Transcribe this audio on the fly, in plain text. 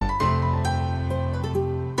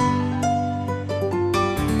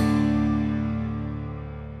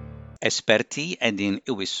Esperti qegħdin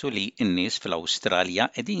iwissu li n-nies fl-Awstralja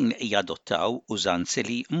qegħdin jadottaw użanzi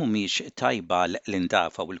li mhumiex tajba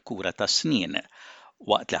l-indafa u l-kura tas-snien,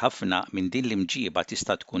 waqt li ħafna minn din l-imġiba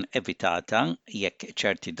tista' tkun evitata jekk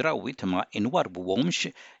ċerti drawwiet ma inwarbuhomx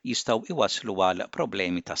jistgħu iwasslu għal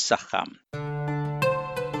problemi tas-saħħa.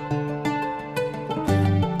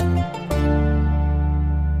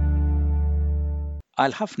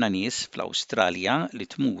 Għal ħafna nies fl-Awstralja li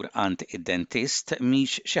tmur għand id-dentist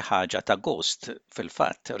mhix xi ħaġa ta' gost.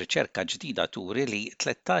 Fil-fatt, riċerka ġdida turi li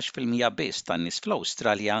 13% biss tan-nies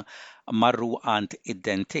fl-Awstralja marru għand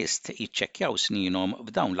id-dentist jiċċekkjaw sninhom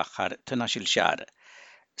f'dawn l-aħħar 12-il xahar.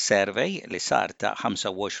 Survey li sar ta'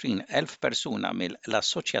 25,000 persuna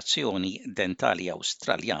mill-Assoċjazzjoni Dentali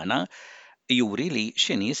Awstraljana juri li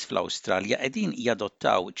xi nies fl-Awstralja qegħdin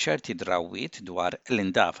jadottaw ċerti drawwiet dwar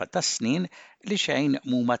l-indafa tas-snien li xejn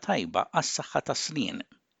mhuma tajba għas-saħħa tas-snien.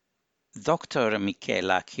 Dr.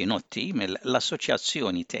 Michela Chinotti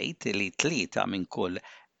mill-Assoċjazzjoni tgħid li 3 minn kull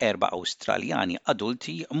 4 Awstraljani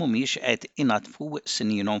adulti mhumiex qed inadfu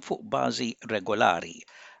snienhom fuq bażi regolari.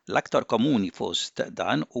 L-aktar komuni fost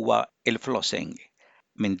dan huwa il-flossing.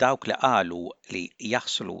 Minn dawk li qalu li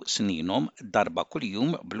jaħslu sninhom darba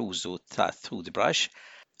kuljum bl-użu ta' toothbrush,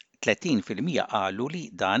 30% qalu li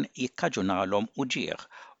dan jikkaġunalhom uġigħ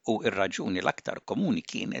u r-raġuni l-aktar komuni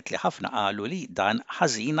kienet li ħafna qalu li dan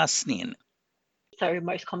ħażin għas-snien. So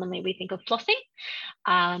most commonly we think of flossing.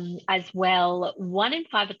 As well, 1 in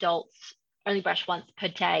 5 adults only brush once per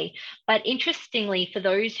day. But interestingly, for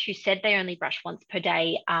those who said they only brush once per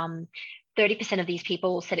day, 30% of these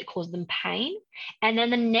people said it caused them pain. And then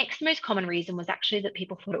the next most common reason was actually that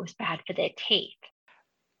people thought it was bad for their teeth.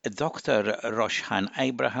 Dr. Roshan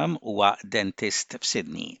Abraham huwa dentist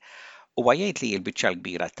f'Sydney. Huwa jgħid li l-biċċa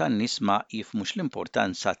kbira tan-nies ma jifhmux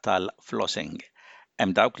l-importanza tal-flossing.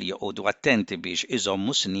 Hemm dawk li joqogħdu attenti biex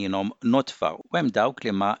iżommu snienhom notfa u hemm dawk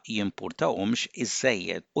li ma jimpurtawhomx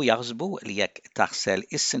iż-żejjed u jaħsbu li jekk taħsel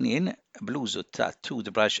is-snien bl-użu ta'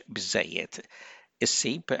 toothbrush biżżejjed.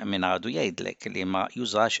 Issib min għadu jgħidlek li ma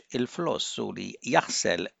jużax il-floss u li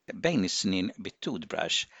jaħsel bejn is-snien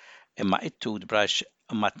bit-toothbrush, imma it-toothbrush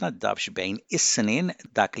ma tnaddafx bejn is-snien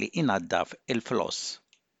dak li inaddaf il-floss.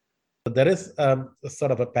 There is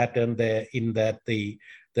sort of a pattern there in that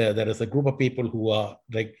there is a group of people who are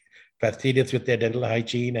like fastidious with their dental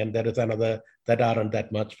hygiene, and there is another that aren't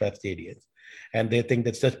that much fastidious, and they think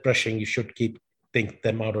that just brushing you should think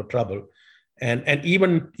them out of trouble. And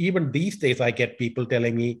even these days, I get people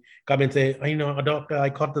telling me, come and say, doctor,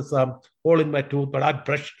 I caught this hole in my tooth, but I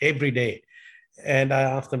brush every day. And I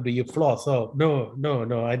ask them, do you floss? Oh,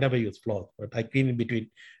 no, I never use floss, but I clean in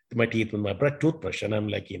between my teeth with my toothbrush. And I'm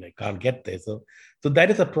like, I can't get there. So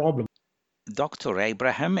that is a problem. Dr.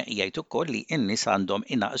 Abraham jgħid ukoll li n-nies għandhom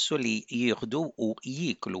inaqsu li jieħdu u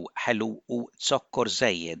jieklu ħelu u zokkor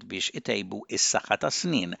żejjed biex itejbu is-saħħa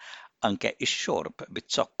tas-snien, anke ix-xorb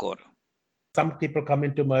bit-zokkor. Some people come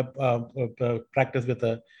into my practice with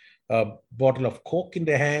a bottle of Coke in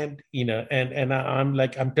their hand, and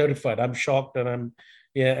I'm terrified, I'm shocked, and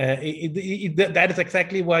that is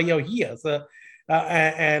exactly why you're here. So,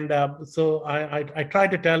 so I try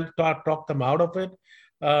to talk them out of it,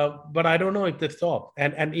 but I don't know if they stop.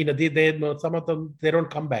 And they some of them, they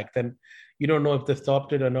don't come back. Then you don't know if they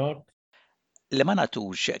stopped it or not. Li ma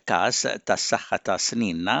nagħtux każ tas-saħħa ta'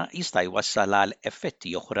 snienna jista' jwassal għal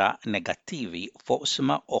effetti oħra negattivi fuq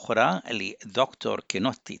oqsma oħra li Dr.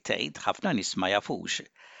 Chinotti tgħid ħafna nies ma jafux.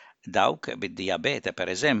 Dawk bid-dijabete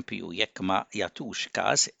pereżempju jekk ma jagħtux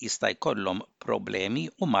każ jista' jkollhom problemi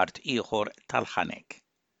u mart ieħor tal-ħanek.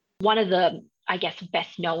 One of the, I guess,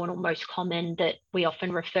 best known or most common that we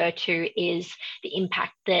often refer to is the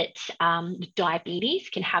impact that diabetes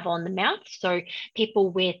can have on the mouth. So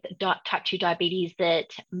people with type 2 diabetes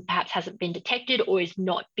that perhaps hasn't been detected or is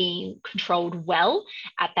not being controlled well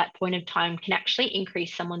at that point of time can actually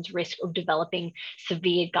increase someone's risk of developing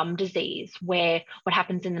severe gum disease, where what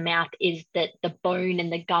happens in the mouth is that the bone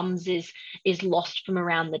and the gums is lost from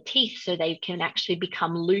around the teeth, so they can actually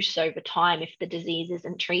become loose over time if the disease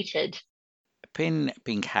isn't treated. Pin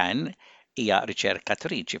Pinghan hija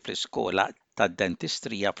riċerkatriċi fl-Iskola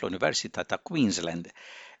tad-Dentistrija fl-Università ta' Queensland.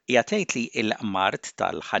 Hija tgħid li l-mart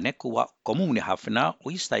tal-ħanek huwa komuni ħafna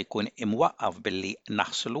u jista' jkun imwaqqaf billi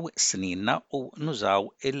naħslu snienna u nużaw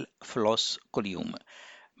il-floss kuljum.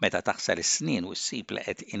 Meta taħsel is-snien u ssib li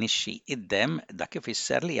qed inixxi id-demm dak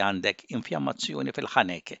ifisser li għandek infjammazzjoni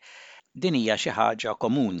fil-ħanek. Din hija xi ħaġa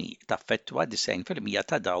komuni taffettwa 90%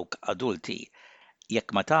 ta' dawk adulti.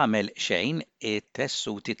 Jekk ma tagħmel xejn,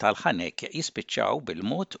 it-tessuti tal-ħanek jispiċċaw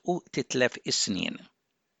bil-mod u titlef is-snien.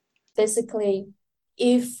 Physically,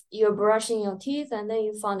 if you're brushing your teeth and then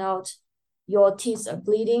you found out your teeth are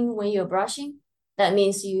bleeding when you're brushing, that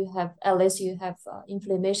means you have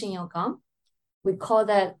inflammation in your gum. We call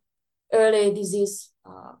that early disease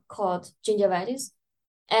called gingivitis.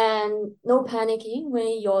 And no panicking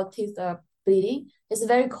when your teeth are bleeding. It's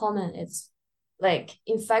very common. It's like,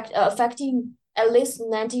 in fact, affecting at least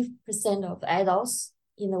 90% of adults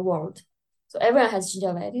in the world. So everyone has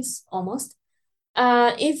gingivitis almost.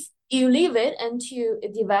 If you leave it until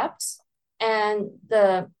it develops, and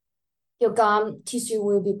your gum tissue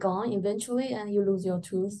will be gone eventually, and you lose your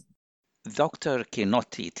tooth. Dr.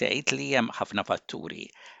 Kinotti tgħid li hemm ħafna fatturi.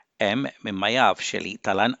 Hemm min ma jafx li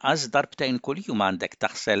tal-anqas darbtejn kuljum għandek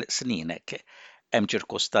taħsel snienek. Hemm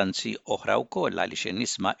ċirkostanzi oħra wkoll għaliex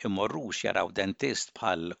in-nies ma imorrux jaraw dentist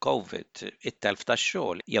bħal COVID, it-telf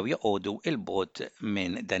tax-xogħol jew joqogħdu il-bogħod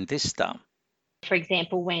minn dentista. For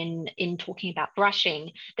example, when in talking about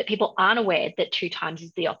brushing, that people aren't aware that 2 times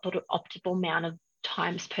is the optimal amount of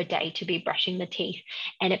times per day to be brushing the teeth,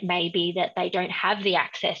 and it may be that they don't have the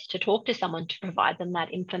access to talk to someone to provide them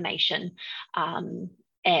that information,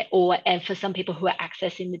 or for some people who are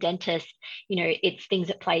accessing the dentist, it's things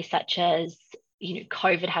at play such as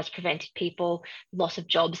COVID has prevented people, loss of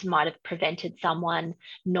jobs might have prevented someone,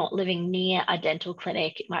 not living near a dental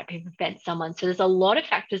clinic, it might prevent someone. So there's a lot of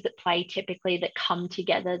factors that play typically that come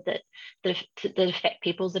together that affect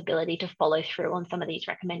people's ability to follow through on some of these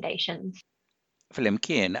recommendations.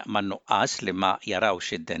 Flimkien ma' nuqqas li ma jarawx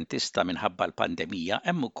id-dentista minħabba l-pandemija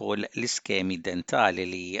hemm ukoll l-iskemi dentali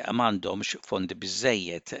li m'għandhomx fondi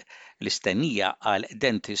biżżejjed. L-istennija għal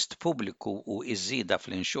dentist pubbliku u iż-żieda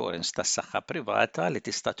fl-insurance tas-saħħa privata li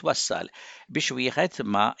tista' twassal biex wieħed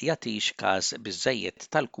ma jagħtix każ biżżejjed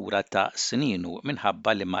tal-kura ta' snienu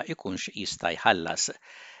minħabba li ma jkunx jista' jħallas.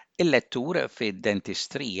 Il-lettur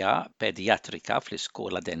fid-dentistrija pedjatrika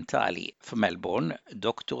fl-Iskola Dentali f'Melbourne,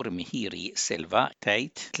 Dr. Mihiri Silva,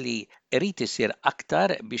 tgħid li irid isir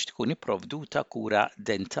aktar biex tkun ipprovduta kura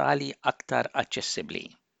dentali aktar aċċessibbli.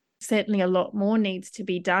 Certainly a lot more needs to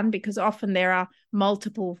be done because often there are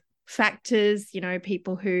multiple factors,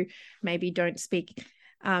 people who maybe don't speak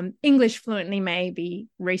English fluently, maybe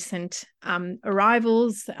recent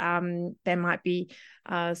arrivals. There might be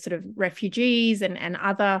sort of refugees and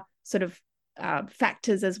other sort of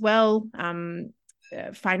factors as well,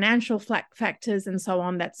 financial factors and so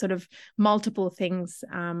on, that sort of multiple things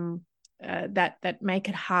that make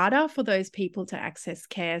it harder for those people to access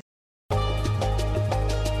care.